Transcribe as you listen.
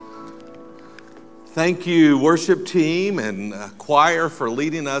Thank you, worship team and choir, for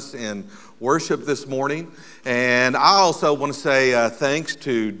leading us in worship this morning. And I also want to say thanks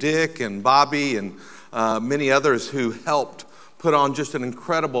to Dick and Bobby and many others who helped put on just an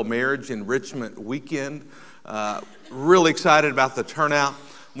incredible marriage enrichment weekend. Really excited about the turnout.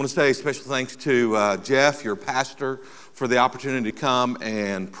 I want to say special thanks to Jeff, your pastor, for the opportunity to come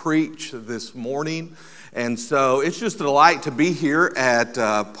and preach this morning. And so it's just a delight to be here at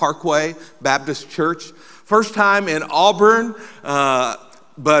Parkway Baptist Church. First time in Auburn,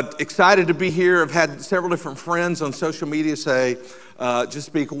 but excited to be here. I've had several different friends on social media say, just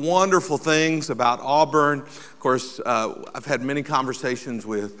speak wonderful things about Auburn. Of course, I've had many conversations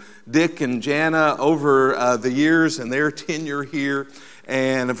with Dick and Jana over the years and their tenure here,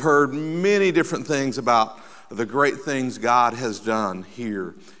 and I've heard many different things about the great things God has done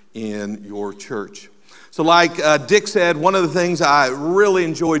here in your church. So like Dick said, one of the things I really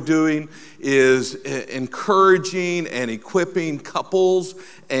enjoy doing is encouraging and equipping couples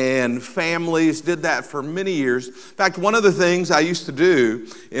and families. Did that for many years. In fact, one of the things I used to do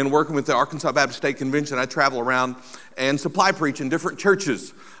in working with the Arkansas Baptist State Convention, I travel around and supply preach in different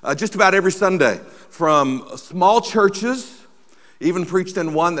churches just about every Sunday. From small churches, even preached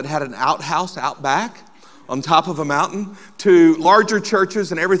in one that had an outhouse out back on top of a mountain, to larger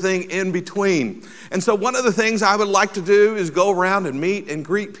churches and everything in between. And so one of the things I would like to do is go around and meet and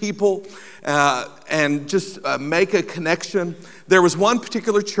greet people and just make a connection. There was one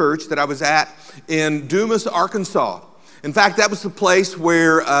particular church that I was at in Dumas, Arkansas. In fact, that was the place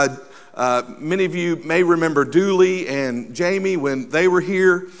where many of you may remember Dooley and Jamie when they were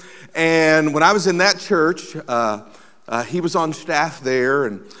here. And when I was in that church, he was on staff there,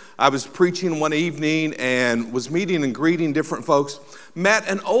 and I was preaching one evening and was meeting and greeting different folks. Met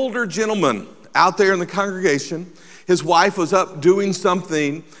an older gentleman out there in the congregation. His wife was up doing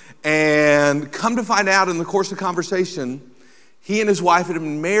something, and come to find out in the course of conversation, he and his wife had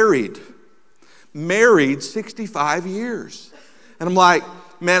been married 65 years. And I'm like,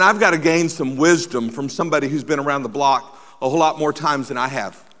 man, I've got to gain some wisdom from somebody who's been around the block a whole lot more times than I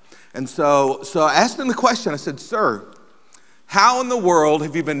have. And so I asked him the question. I said, sir, how in the world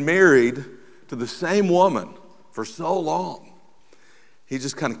have you been married to the same woman for so long? He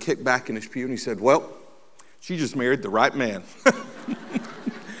just kind of kicked back in his pew and he said, well, she just married the right man.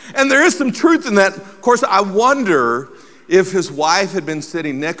 And there is some truth in that. Of course, I wonder if his wife had been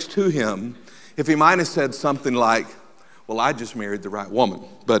sitting next to him, if he might have said something like, well, I just married the right woman.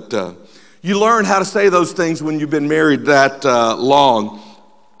 But you learn how to say those things when you've been married that long.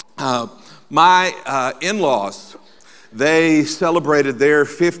 My in-laws, they celebrated their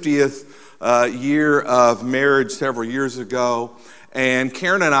 50th year of marriage several years ago, and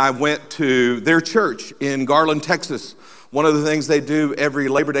Karen and I went to their church in Garland, Texas. One of the things they do every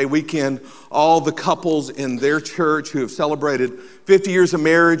Labor Day weekend, all the couples in their church who have celebrated 50 years of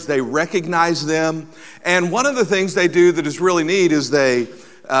marriage, they recognize them. And one of the things they do that is really neat is they,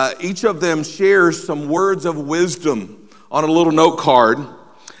 each of them shares some words of wisdom on a little note card.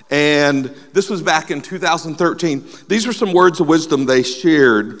 And this was back in 2013. These were some words of wisdom they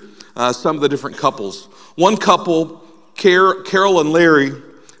shared, some of the different couples. One couple, Carol and Larry.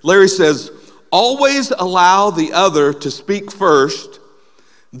 Larry says, always allow the other to speak first,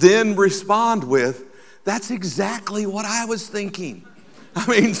 then respond with, that's exactly what I was thinking. I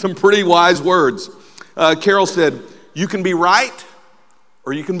mean, some pretty wise words. Carol said, you can be right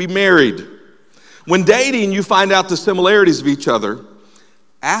or you can be married. When dating, you find out the similarities of each other.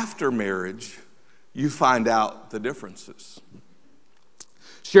 After marriage, you find out the differences.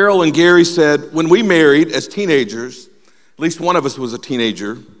 Cheryl and Gary said, when we married as teenagers, at least one of us was a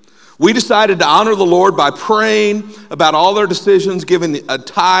teenager, we decided to honor the Lord by praying about all our decisions, giving a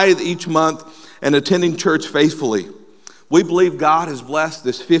tithe each month, and attending church faithfully. We believe God has blessed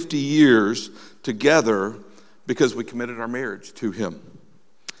this 50 years together because we committed our marriage to Him.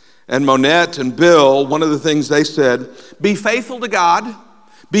 And Monette and Bill, one of the things they said, be faithful to God,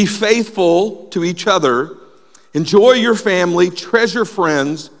 be faithful to each other, enjoy your family, treasure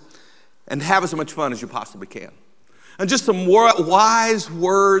friends, and have as much fun as you possibly can. And just some wise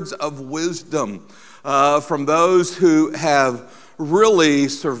words of wisdom from those who have really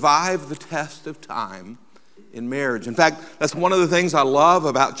survived the test of time in marriage. In fact, that's one of the things I love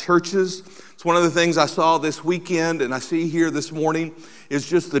about churches. It's one of the things I saw this weekend and I see here this morning is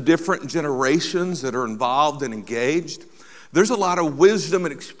just the different generations that are involved and engaged. There's a lot of wisdom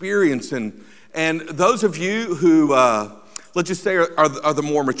and experience, and those of you who, let's just say, are the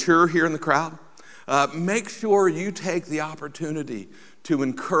more mature here in the crowd, make sure you take the opportunity to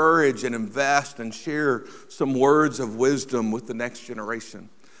encourage and invest and share some words of wisdom with the next generation.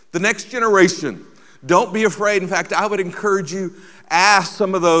 The next generation Don't be afraid. In fact, I would encourage you, ask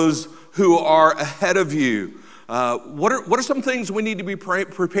some of those who are ahead of you. What are some things we need to be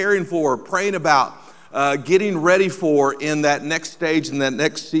preparing for, praying about, getting ready for in that next stage, in that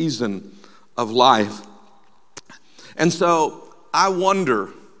next season of life? And so I wonder,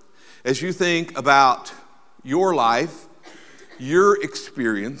 as you think about your life, your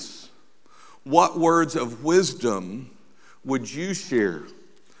experience, what words of wisdom would you share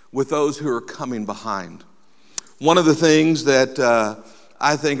with those who are coming behind? One of the things that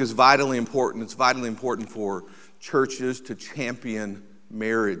I think is vitally important, it's vitally important for churches to champion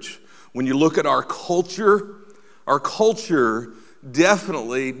marriage. When you look at our culture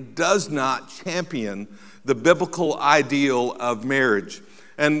definitely does not champion the biblical ideal of marriage.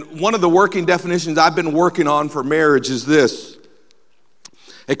 And one of the working definitions I've been working on for marriage is this: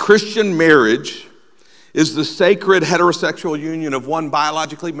 a Christian marriage is the sacred heterosexual union of one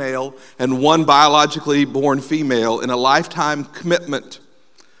biologically male and one biologically born female in a lifetime commitment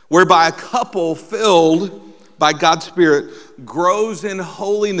whereby a couple filled by God's Spirit grows in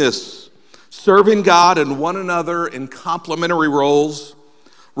holiness, serving God and one another in complementary roles,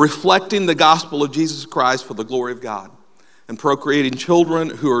 reflecting the gospel of Jesus Christ for the glory of God, and procreating children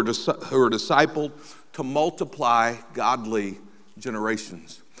who are discipled to multiply godly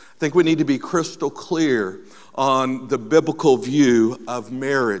generations. I think we need to be crystal clear on the biblical view of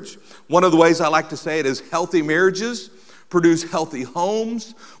marriage. One of the ways I like to say it is healthy marriages produce healthy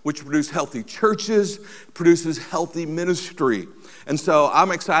homes, which produce healthy churches, produces healthy ministry. And so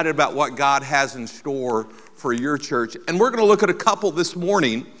I'm excited about what God has in store for your church. And we're going to look at a couple this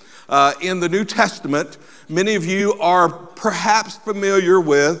morning in the New Testament. Many of you are perhaps familiar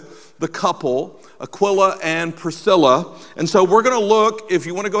with the couple, Aquila and Priscilla. And so we're going to look, if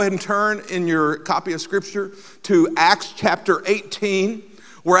you want to go ahead and turn in your copy of Scripture to Acts chapter 18.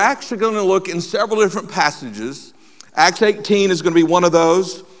 We're actually going to look in several different passages. Acts 18 is going to be one of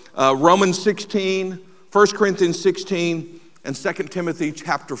those. Romans 16, 1 Corinthians 16, and 2 Timothy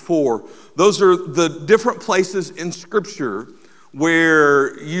chapter 4. Those are the different places in Scripture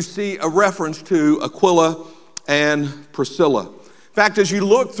where you see a reference to Aquila and Priscilla. In fact, as you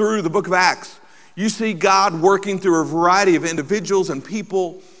look through the book of Acts, you see God working through a variety of individuals and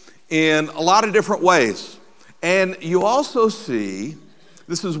people in a lot of different ways. And you also see,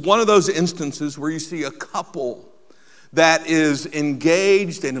 this is one of those instances where you see a couple that is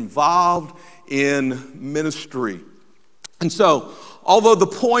engaged and involved in ministry. And so, although the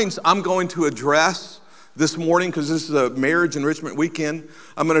points I'm going to address this morning, because this is a marriage enrichment weekend,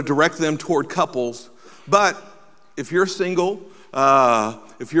 I'm going to direct them toward couples. But if you're single,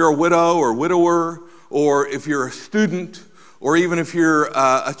 if you're a widow or widower, or if you're a student, or even if you're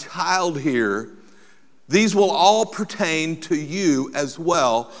a child here, these will all pertain to you as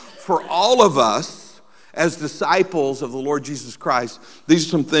well. For all of us, as disciples of the Lord Jesus Christ, these are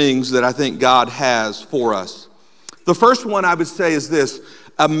some things that I think God has for us. The first one I would say is this: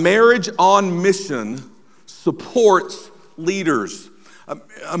 a marriage on mission supports leaders.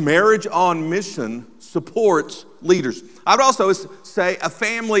 A marriage on mission supports leaders. I would also say a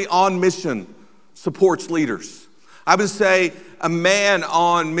family on mission supports leaders. I would say a man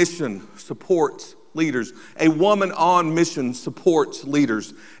on mission supports leaders. A woman on mission supports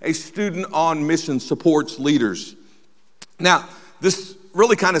leaders. A student on mission supports leaders. Now, this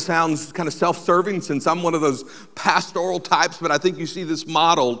really kind of sounds kind of self-serving since I'm one of those pastoral types, but I think you see this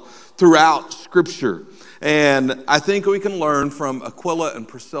modeled throughout Scripture. And I think we can learn from Aquila and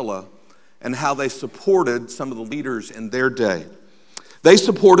Priscilla and how they supported some of the leaders in their day. They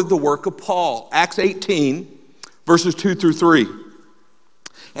supported the work of Paul. Acts 18, verses 2 through 3.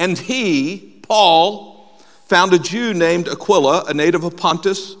 And he, Paul, found a Jew named Aquila, a native of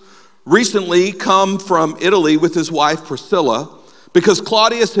Pontus, recently come from Italy with his wife Priscilla, because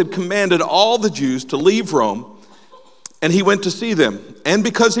Claudius had commanded all the Jews to leave Rome, and he went to see them. And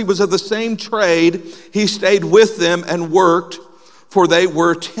because he was of the same trade, he stayed with them and worked, for they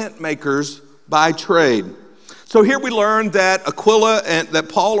were tent makers by trade. So here we learn that Aquila and that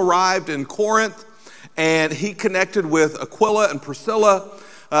Paul arrived in Corinth, and he connected with Aquila and Priscilla.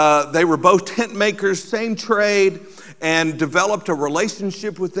 They were both tent makers, same trade, and developed a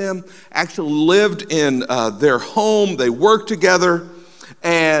relationship with them, actually lived in their home. They worked together,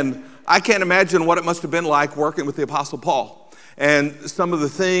 and I can't imagine what it must have been like working with the Apostle Paul. And some of the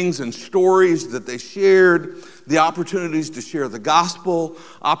things and stories that they shared, the opportunities to share the gospel,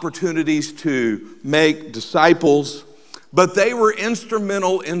 opportunities to make disciples. But they were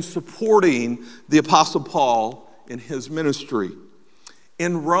instrumental in supporting the Apostle Paul in his ministry.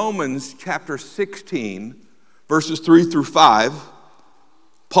 In Romans chapter 16, verses 3 through 5,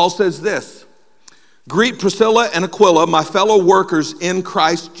 Paul says this: Greet Priscilla and Aquila, my fellow workers in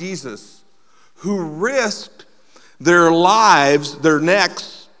Christ Jesus, who risked their lives, their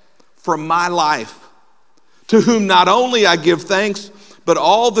necks, for my life, to whom not only I give thanks, but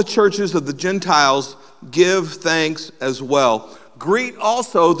all the churches of the Gentiles give thanks as well. Greet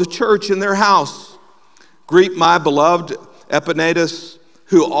also the church in their house. Greet my beloved Epaenetus,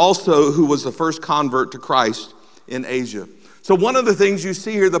 who was the first convert to Christ in Asia. So one of the things you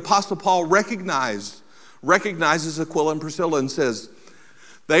see here, the Apostle Paul recognizes Aquila and Priscilla and says,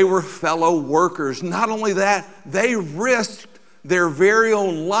 they were fellow workers. Not only that, they risked their very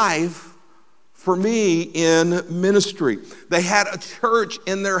own life for me in ministry. They had a church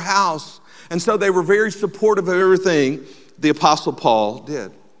in their house, and so they were very supportive of everything the Apostle Paul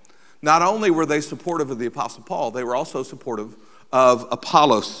did. Not only were they supportive of the Apostle Paul, they were also supportive of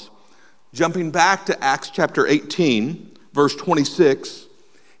Apollos. Jumping back to Acts chapter 18, verse 26,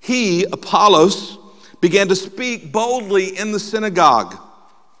 he, Apollos, began to speak boldly in the synagogue.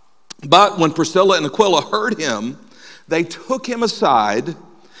 But when Priscilla and Aquila heard him, they took him aside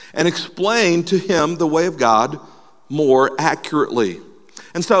and explained to him the way of God more accurately.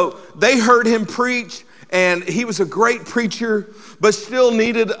 And so they heard him preach, and he was a great preacher, but still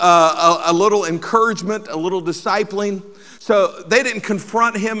needed a little encouragement, a little discipling. So they didn't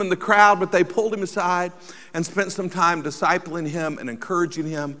confront him in the crowd, but they pulled him aside and spent some time discipling him and encouraging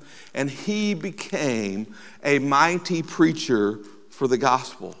him. And he became a mighty preacher for the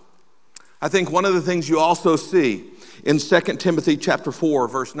gospel. I think one of the things you also see in 2 Timothy chapter 4,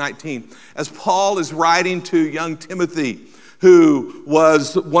 verse 19, as Paul is writing to young Timothy, who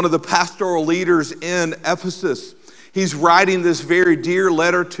was one of the pastoral leaders in Ephesus, he's writing this very dear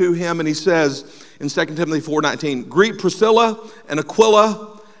letter to him, and he says in 2 Timothy 4:19, greet Priscilla and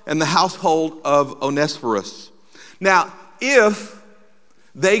Aquila and the household of Onesiphorus. Now, if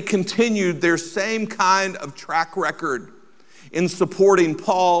they continued their same kind of track record in supporting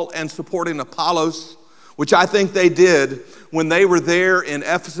Paul and supporting Apollos, which I think they did when they were there in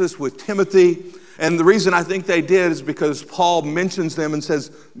Ephesus with Timothy, and the reason I think they did is because Paul mentions them and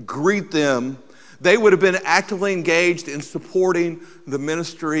says, greet them. They would have been actively engaged in supporting the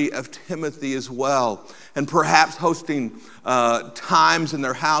ministry of Timothy as well, and perhaps hosting times in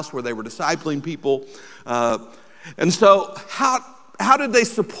their house where they were discipling people. And so how did they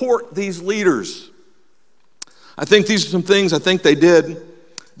support these leaders? I think these are some things I think they did.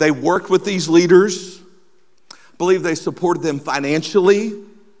 They worked with these leaders. I believe they supported them financially.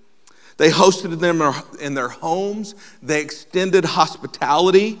 They hosted them in their homes. They extended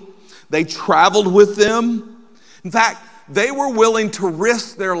hospitality. They traveled with them. In fact, they were willing to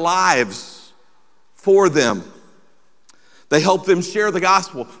risk their lives for them. They helped them share the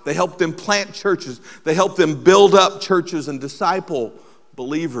gospel. They helped them plant churches. They helped them build up churches and disciple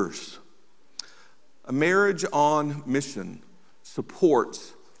believers. A marriage on mission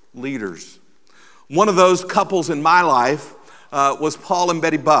supports leaders. One of those couples in my life was Paul and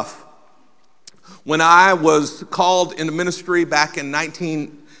Betty Buff. When I was called into ministry back in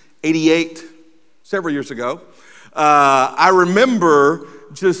 1988, several years ago, I remember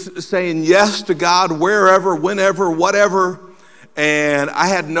just saying yes to God wherever, whenever, whatever, and I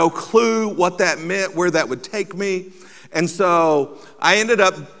had no clue what that meant, where that would take me. And so I ended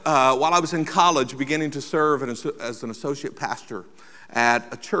up, while I was in college, beginning to serve as an associate pastor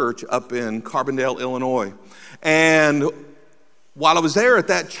at a church up in Carbondale, Illinois. And while I was there at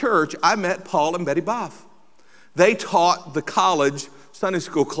that church, I met Paul and Betty Buff. They taught the college Sunday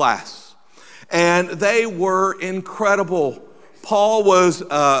school class, and they were incredible. Paul was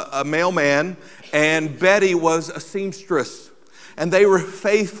a mailman, and Betty was a seamstress, and they were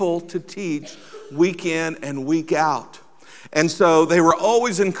faithful to teach week in and week out. And so they were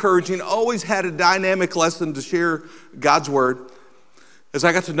always encouraging, always had a dynamic lesson to share God's word. As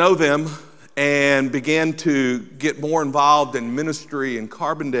I got to know them and began to get more involved in ministry in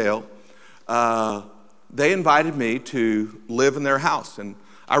Carbondale, they invited me to live in their house, and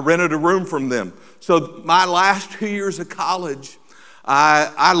I rented a room from them. So my last 2 years of college,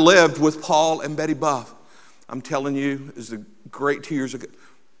 I lived with Paul and Betty Buff. I'm telling you, it was a great 2 years ago.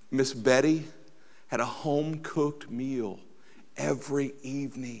 Miss Betty had a home-cooked meal every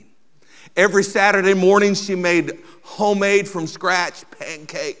evening. Every Saturday morning, she made homemade from scratch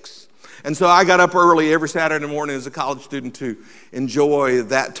pancakes. And so I got up early every Saturday morning as a college student to enjoy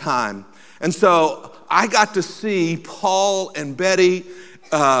that time. And so I got to see Paul and Betty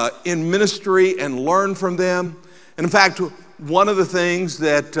in ministry and learn from them. And in fact, one of the things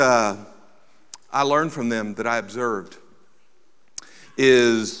that I learned from them, that I observed,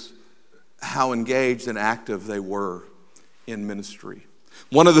 is how engaged and active they were in ministry.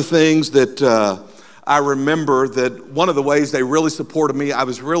 One of the things that I remember that one of the ways they really supported me, I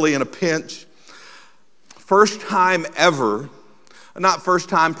was really in a pinch. First time ever, not first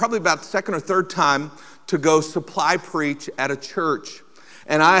time, probably about the second or third time to go supply preach at a church.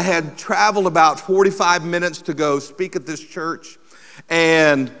 And I had traveled about 45 minutes to go speak at this church.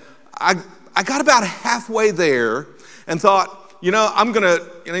 And I got about halfway there and thought, you're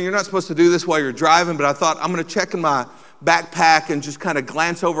not supposed to do this while you're driving, but I thought I'm going to check in my backpack and just kind of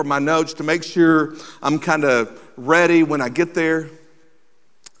glance over my notes to make sure I'm kind of ready when I get there.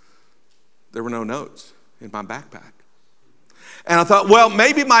 There were no notes in my backpack. And I thought, well,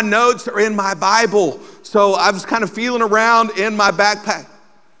 maybe my notes are in my Bible. So I was kind of feeling around in my backpack.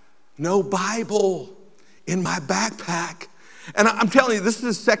 No Bible in my backpack. And I'm telling you, this is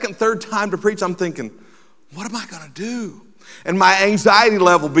the second, third time to preach. I'm thinking, what am I going to do? And my anxiety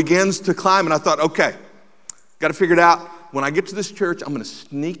level begins to climb. And I thought, okay, got to figure it out. When I get to this church, I'm going to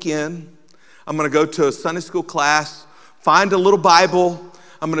sneak in. I'm going to go to a Sunday school class, find a little Bible.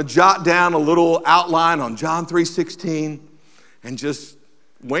 I'm going to jot down a little outline on John 3:16 and just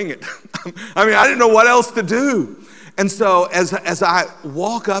wing it. I mean, I didn't know what else to do. And so as I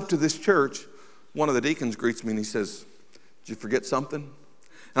walk up to this church, one of the deacons greets me and he says, "Did you forget something?"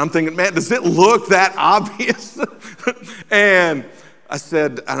 And I'm thinking, man, does it look that obvious? And I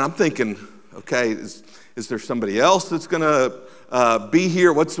said, and I'm thinking, okay, is there somebody else that's going to be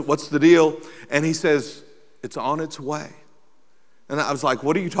here? What's the deal? And he says, "It's on its way." And I was like,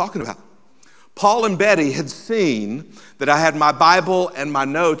 what are you talking about? Paul and Betty had seen that I had my Bible and my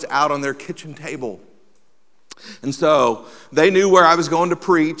notes out on their kitchen table. And so they knew where I was going to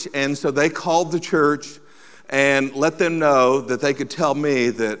preach, and so they called the church and let them know that they could tell me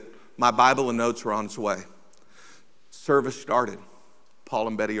that my Bible and notes were on its way. Service started. Paul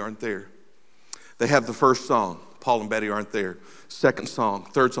and Betty aren't there. They have the first song. Paul and Betty aren't there. Second song,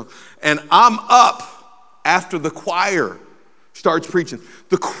 third song. And I'm up after the choir starts preaching.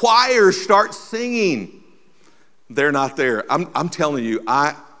 The choir starts singing. They're not there. I'm telling you,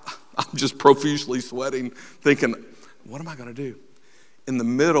 I'm just profusely sweating, thinking, what am I going to do? In the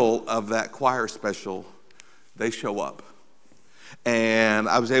middle of that choir special, they show up. And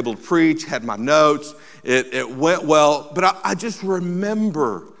I was able to preach, had my notes. It went well. But I just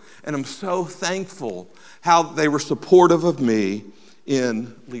remember, and I'm so thankful, how they were supportive of me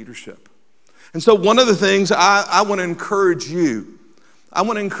in leadership. And so one of the things I want to encourage you, I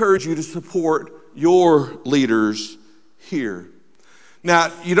want to encourage you to support your leaders here.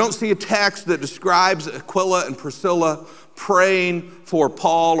 Now, you don't see a text that describes Aquila and Priscilla praying for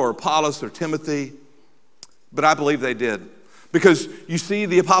Paul or Apollos or Timothy, but I believe they did. Because you see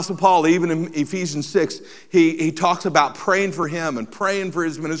the Apostle Paul, even in Ephesians 6, he talks about praying for him and praying for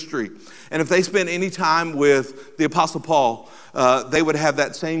his ministry. And if they spent any time with the Apostle Paul, they would have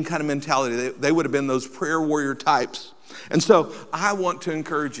that same kind of mentality. They would have been those prayer warrior types. And so I want to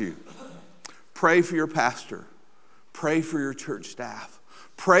encourage you. Pray for your pastor. Pray for your church staff.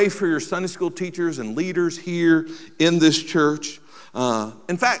 Pray for your Sunday school teachers and leaders here in this church.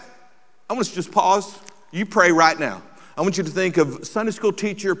 In fact, I want us to just pause. You pray right now. I want you to think of Sunday school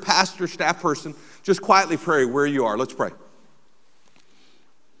teacher, pastor, staff person. Just quietly pray where you are. Let's pray.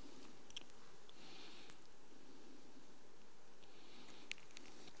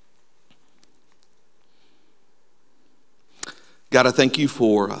 God, I thank you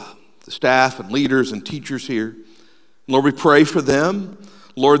for the staff and leaders and teachers here. Lord, we pray for them.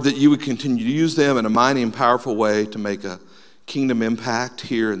 Lord, that you would continue to use them in a mighty and powerful way to make a kingdom impact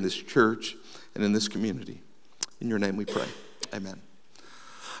here in this church and in this community. In your name we pray. Amen.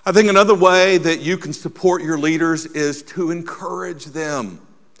 I think another way that you can support your leaders is to encourage them.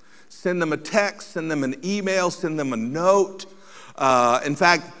 Send them a text, send them an email, send them a note. In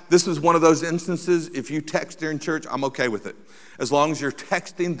fact, this is one of those instances, if you text during church, I'm okay with it. As long as you're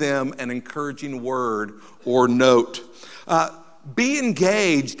texting them an encouraging word or note. Be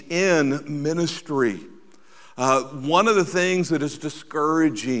engaged in ministry. One of the things that is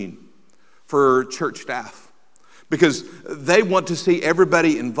discouraging for church staff, because they want to see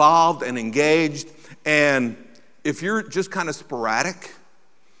everybody involved and engaged. And if you're just kind of sporadic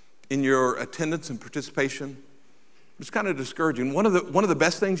in your attendance and participation, it's kind of discouraging. One of the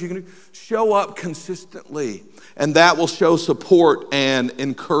best things you can do, show up consistently, and that will show support and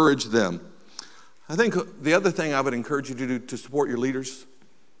encourage them. I think the other thing I would encourage you to do to support your leaders,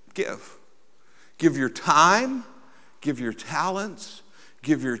 give. Give your time, give your talents,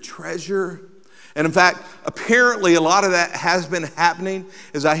 give your treasure. And in fact, apparently a lot of that has been happening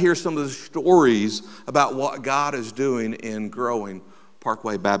as I hear some of the stories about what God is doing in growing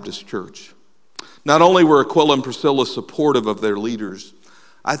Parkway Baptist Church. Not only were Aquila and Priscilla supportive of their leaders,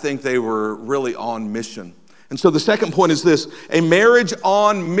 I think they were really on mission. And so the second point is this: a marriage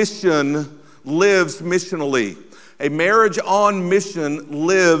on mission lives missionally. A marriage on mission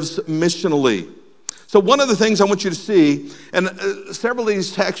lives missionally. So one of the things I want you to see, and several of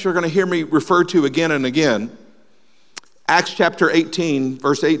these texts you're going to hear me refer to again and again. Acts chapter 18,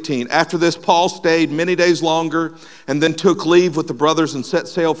 verse 18. After this, Paul stayed many days longer and then took leave with the brothers and set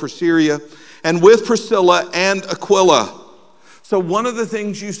sail for Syria, and with Priscilla and Aquila. So one of the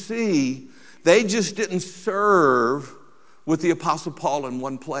things you see, they just didn't serve with the Apostle Paul in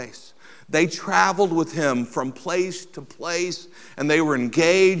one place. They traveled with him from place to place, and they were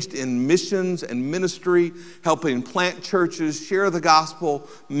engaged in missions and ministry, helping plant churches, share the gospel,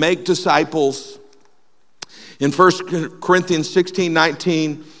 make disciples. In 1 Corinthians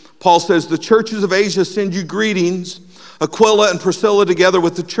 16:19, Paul says, the churches of Asia send you greetings. Aquila and Priscilla, together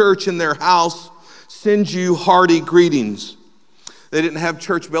with the church in their house, send you hearty greetings. They didn't have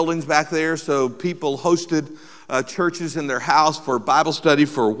church buildings back there, so people hosted churches in their house for Bible study,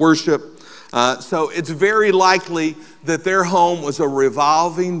 for worship. So it's very likely that their home was a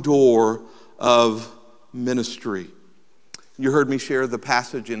revolving door of ministry. You heard me share the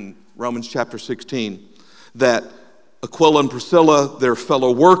passage in Romans chapter 16 that Aquila and Priscilla, their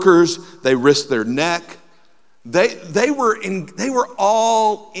fellow workers, they risked their neck. They were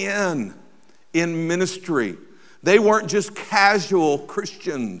all in ministry. They weren't just casual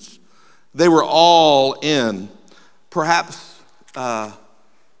Christians. They were all in. Perhaps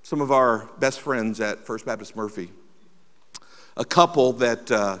some of our best friends at First Baptist Murphy, a couple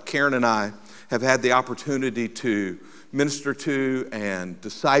that Karen and I have had the opportunity to minister to and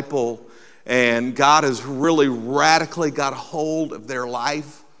disciple, and God has really radically got a hold of their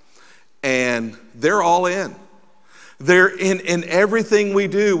life, and they're all in. They're in everything we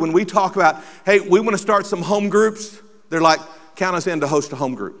do. When we talk about, hey, we want to start some home groups, they're like, count us in to host a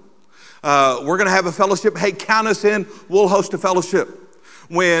home group. We're going to have a fellowship. Hey, count us in. We'll host a fellowship.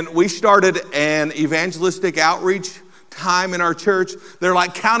 When we started an evangelistic outreach time in our church, they're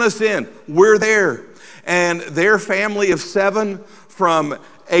like, count us in. We're there. And their family of 7 from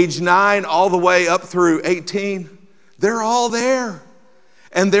age 9 all the way up through 18, they're all there.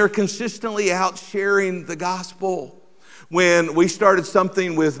 And they're consistently out sharing the gospel. When we started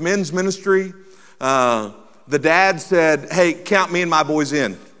something with men's ministry, the dad said, hey, count me and my boys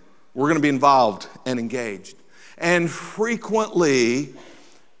in. We're going to be involved and engaged. And frequently,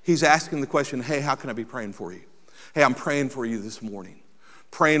 he's asking the question, hey, how can I be praying for you? Hey, I'm praying for you this morning.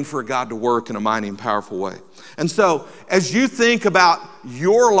 Praying for God to work in a mighty and powerful way. And so, as you think about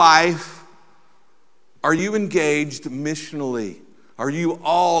your life, are you engaged missionally? Are you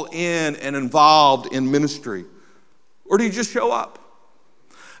all in and involved in ministry? Or do you just show up?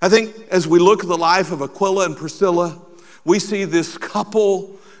 I think as we look at the life of Aquila and Priscilla, we see this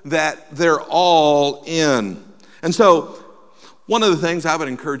couple that they're all in. And so, one of the things I would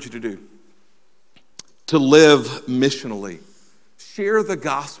encourage you to do, to live missionally, share the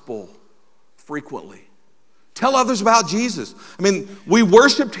gospel frequently. Tell others about Jesus. I mean, we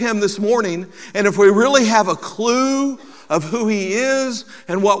worshiped him this morning, and if we really have a clue of who he is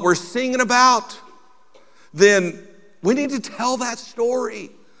and what we're singing about, then we need to tell that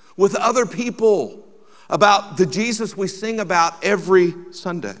story with other people about the Jesus we sing about every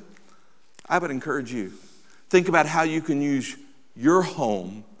Sunday. I would encourage you, think about how you can use your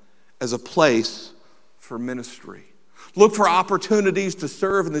home as a place for ministry. Look for opportunities to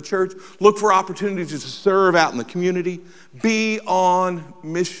serve in the church. Look for opportunities to serve out in the community. Be on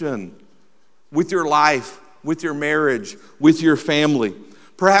mission with your life, with your marriage, with your family.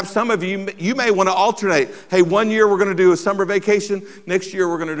 Perhaps some of you may want to alternate. Hey, one year we're going to do a summer vacation. Next year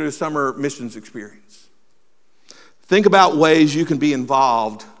we're going to do a summer missions experience. Think about ways you can be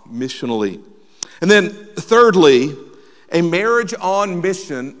involved missionally. And then thirdly, a marriage on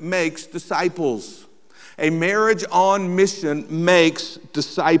mission makes disciples. A marriage on mission makes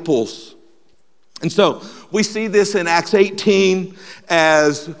disciples. And so we see this in Acts 18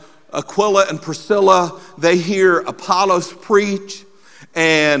 as Aquila and Priscilla, they hear Apollos preach,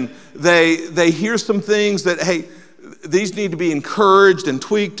 and they hear some things that, hey, these need to be encouraged and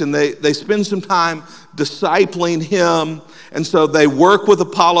tweaked, and they spend some time discipling him. And so they work with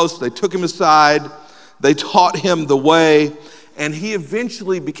Apollos, they took him aside, they taught him the way, and he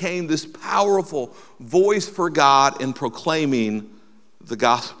eventually became this powerful voice for God in proclaiming the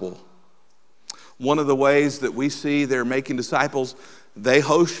gospel. One of the ways that we see they're making disciples, they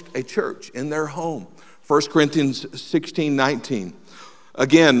host a church in their home. 1 Corinthians 16:19.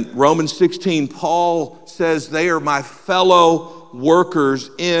 Again, Romans 16, Paul says they are my fellow workers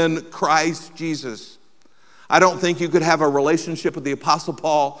in Christ Jesus. I don't think you could have a relationship with the Apostle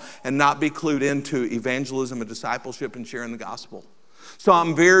Paul and not be clued into evangelism and discipleship and sharing the gospel. So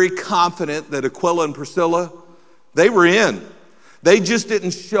I'm very confident that Aquila and Priscilla, they were in. They just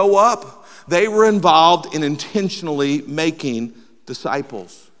didn't show up. They were involved in intentionally making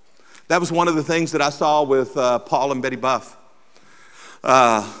disciples. That was one of the things that I saw with Paul and Betty Buff.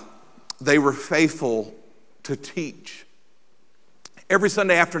 They were faithful to teach. Every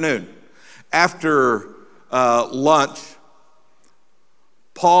Sunday afternoon, after lunch,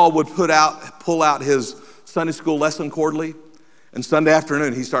 Paul would pull out his Sunday school lesson quarterly, and Sunday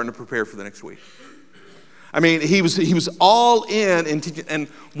afternoon, he's starting to prepare for the next week. I mean, he was all in teaching. And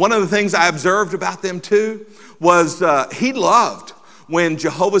one of the things I observed about them too was he loved when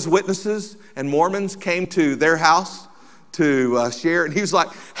Jehovah's Witnesses and Mormons came to their house to share. And he was like,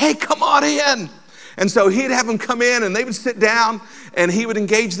 hey, come on in. And so he'd have them come in and they would sit down and he would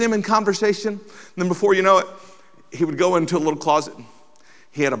engage them in conversation. And then before you know it, he would go into a little closet.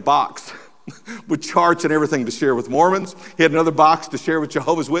 He had a box with charts and everything to share with Mormons. He had another box to share with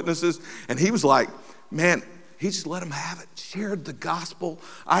Jehovah's Witnesses. And he was like, man, he just let them have it, shared the gospel.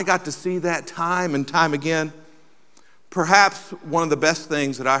 I got to see that time and time again. Perhaps one of the best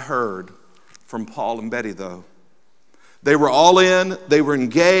things that I heard from Paul and Betty, though, they were all in, they were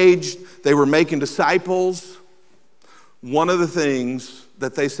engaged, they were making disciples. One of the things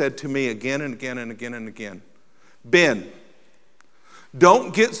that they said to me again and again and again and again, Ben,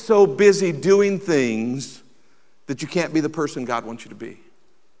 don't get so busy doing things that you can't be the person God wants you to be.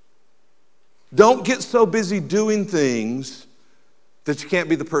 Don't get so busy doing things that you can't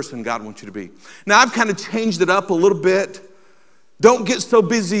be the person God wants you to be. Now, I've kind of changed it up a little bit. Don't get so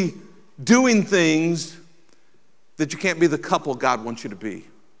busy doing things that you can't be the couple God wants you to be.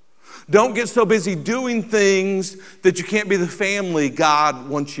 Don't get so busy doing things that you can't be the family God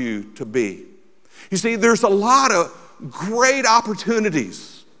wants you to be. You see, there's a lot of great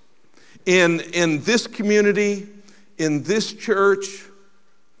opportunities in this community, in this church,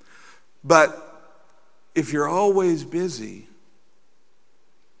 but if you're always busy,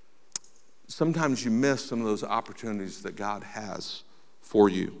 sometimes you miss some of those opportunities that God has for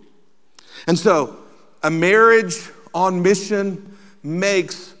you. And so, a marriage on mission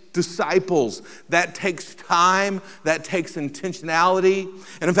makes disciples. That takes time, that takes intentionality.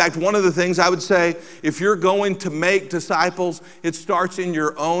 And in fact, one of the things I would say, if you're going to make disciples, it starts in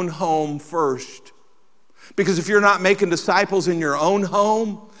your own home first. Because if you're not making disciples in your own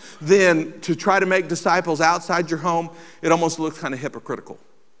home, then to try to make disciples outside your home, it almost looks kind of hypocritical.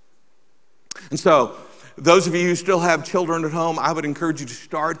 And so, those of you who still have children at home, I would encourage you to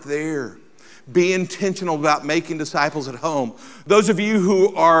start there. Be intentional about making disciples at home. Those of you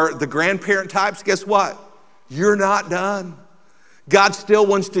who are the grandparent types, guess what? You're not done. God still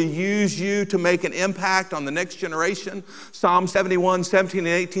wants to use you to make an impact on the next generation. Psalm 71, 17 and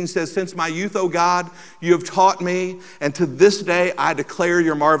 18 says, since my youth, O God, you have taught me, and to this day I declare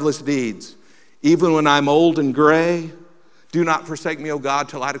your marvelous deeds. Even when I'm old and gray, do not forsake me, O God,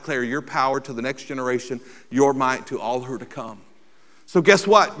 till I declare your power to the next generation, your might to all who are to come. So guess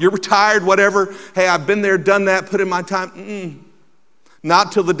what? You're retired, whatever. Hey, I've been there, done that, put in my time.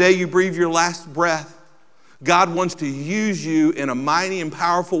 Not till the day you breathe your last breath. God wants to use you in a mighty and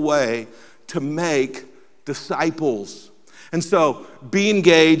powerful way to make disciples. And so be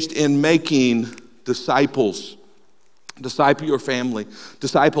engaged in making disciples. Disciple your family.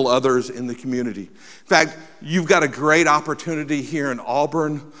 Disciple others in the community. In fact, you've got a great opportunity here in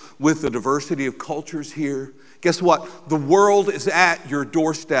Auburn with the diversity of cultures here. Guess what? The world is at your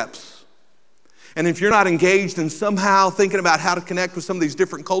doorsteps. And if you're not engaged in somehow thinking about how to connect with some of these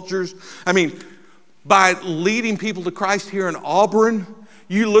different cultures, by leading people to Christ here in Auburn,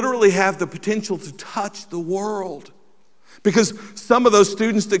 you literally have the potential to touch the world. Because some of those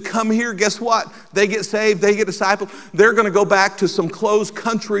students that come here, guess what? They get saved, they get discipled. They're going to go back to some closed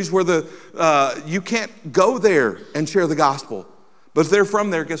countries where you can't go there and share the gospel. But if they're from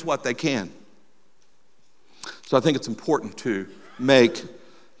there, guess what? They can. So I think it's important to make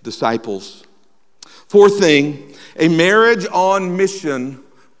disciples. Fourth thing, a marriage on mission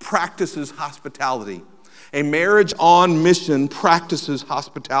practices hospitality. A marriage on mission practices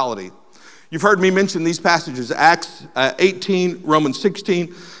hospitality. You've heard me mention these passages, Acts 18, Romans 16,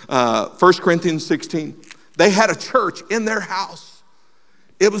 1 Corinthians 16. They had a church in their house.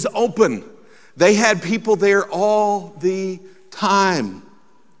 It was open. They had people there all the time.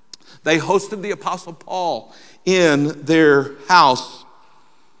 They hosted the Apostle Paul in their house.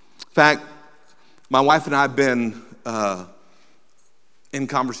 In fact, my wife and I have been in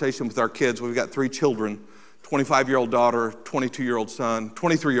conversation with our kids. We've got 3 children, 25-year-old daughter, 22-year-old son,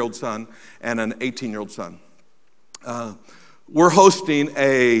 23-year-old son, and an 18-year-old son. We're hosting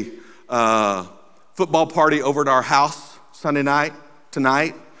a football party over at our house Sunday night,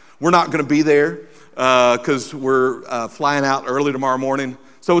 tonight. We're not going to be there because we're flying out early tomorrow morning.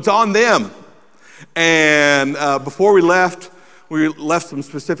 So it's on them. And before we left some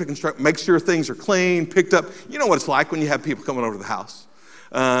specific instructions. Make sure things are clean, picked up. You know what it's like when you have people coming over to the house.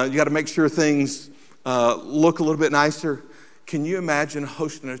 You got to make sure things look a little bit nicer. Can you imagine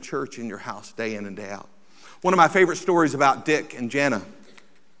hosting a church in your house day in and day out? One of my favorite stories about Dick and Jenna.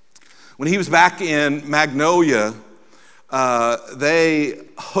 When he was back in Magnolia, they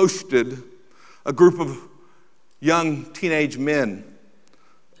hosted a group of young teenage men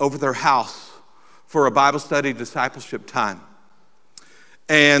over their house for a Bible study discipleship time.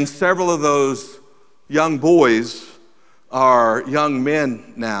 And several of those young boys are young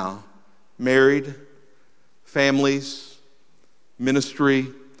men now, married, families, ministry.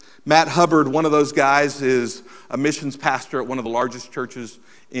 Matt Hubbard, one of those guys, is a missions pastor at one of the largest churches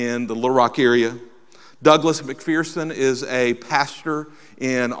in the Little Rock area. Douglas McPherson is a pastor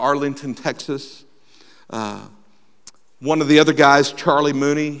in Arlington, Texas. One of the other guys, Charlie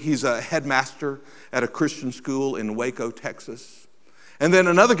Mooney, he's a headmaster at a Christian school in Waco, Texas. And then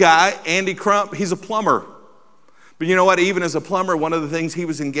another guy, Andy Crump, he's a plumber. But you know what? Even as a plumber, one of the things he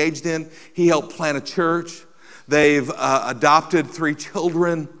was engaged in, he helped plant a church. They've adopted 3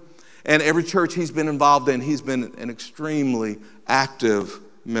 children. And every church he's been involved in, he's been an extremely active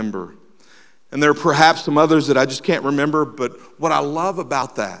member. And there are perhaps some others that I just can't remember, but what I love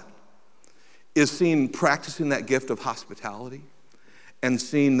about that is practicing that gift of hospitality and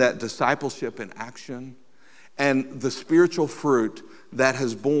seeing that discipleship in action and the spiritual fruit that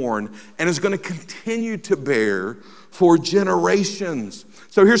has borne and is going to continue to bear for generations.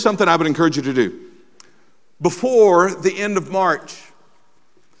 So here's something I would encourage you to do. Before the end of March,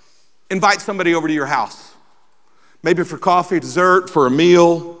 invite somebody over to your house. Maybe for coffee, dessert, for a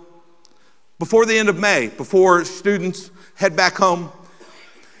meal. Before the end of May, before students head back home,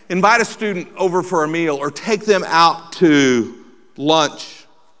 invite a student over for a meal or take them out to lunch.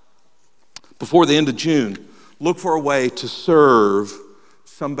 Before the end of June, look for a way to serve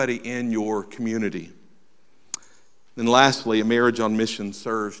somebody in your community. Then lastly, a marriage on mission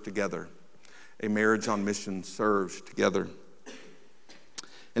serves together. A marriage on mission serves together.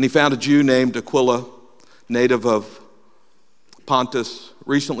 And he found a Jew named Aquila, native of Pontus,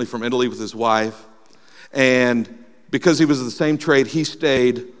 recently from Italy with his wife. And because he was of the same trade, he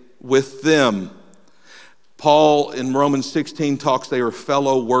stayed with them. Paul in Romans 16 talks they were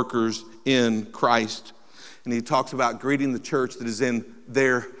fellow workers in Christ. And he talks about greeting the church that is in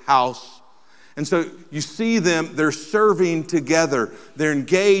their house. And so you see them, they're serving together. They're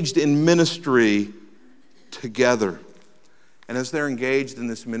engaged in ministry together. And as they're engaged in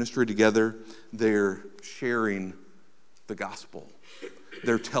this ministry together, they're sharing the gospel.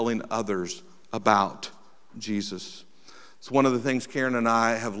 They're telling others about Jesus. It's one of the things Karen and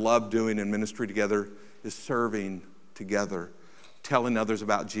I have loved doing in ministry together is serving together, telling others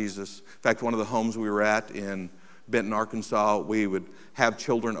about Jesus. In fact, one of the homes we were at in Benton, Arkansas, we would have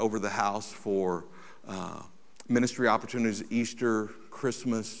children over the house for ministry opportunities, Easter,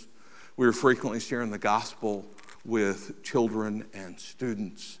 Christmas. We were frequently sharing the gospel with children and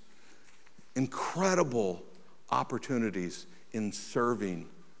students. Incredible opportunities in serving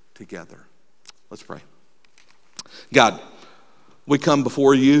together. Let's pray. God, we come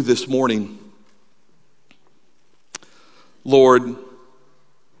before you this morning, Lord,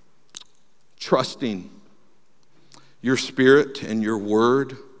 trusting your Spirit and your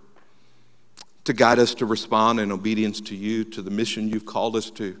word to guide us to respond in obedience to you, to the mission you've called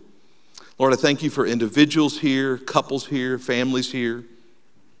us to. Lord, I thank you for individuals here, couples here, families here.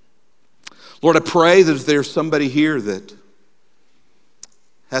 Lord, I pray that if there's somebody here that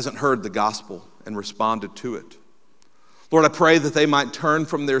hasn't heard the gospel and responded to it, Lord, I pray that they might turn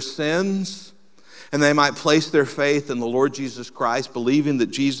from their sins and they might place their faith in the Lord Jesus Christ, believing that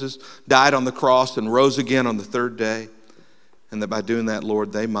Jesus died on the cross and rose again on the 3rd day. And that by doing that,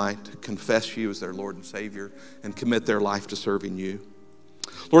 Lord, they might confess you as their Lord and Savior and commit their life to serving you.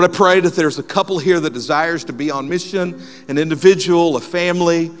 Lord, I pray that there's a couple here that desires to be on mission, an individual, a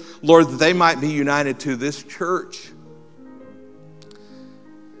family, Lord, that they might be united to this church.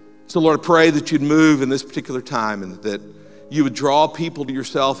 So, Lord, I pray that you'd move in this particular time and that you would draw people to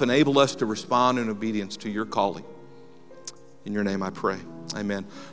yourself, enable us to respond in obedience to your calling. In your name I pray. Amen.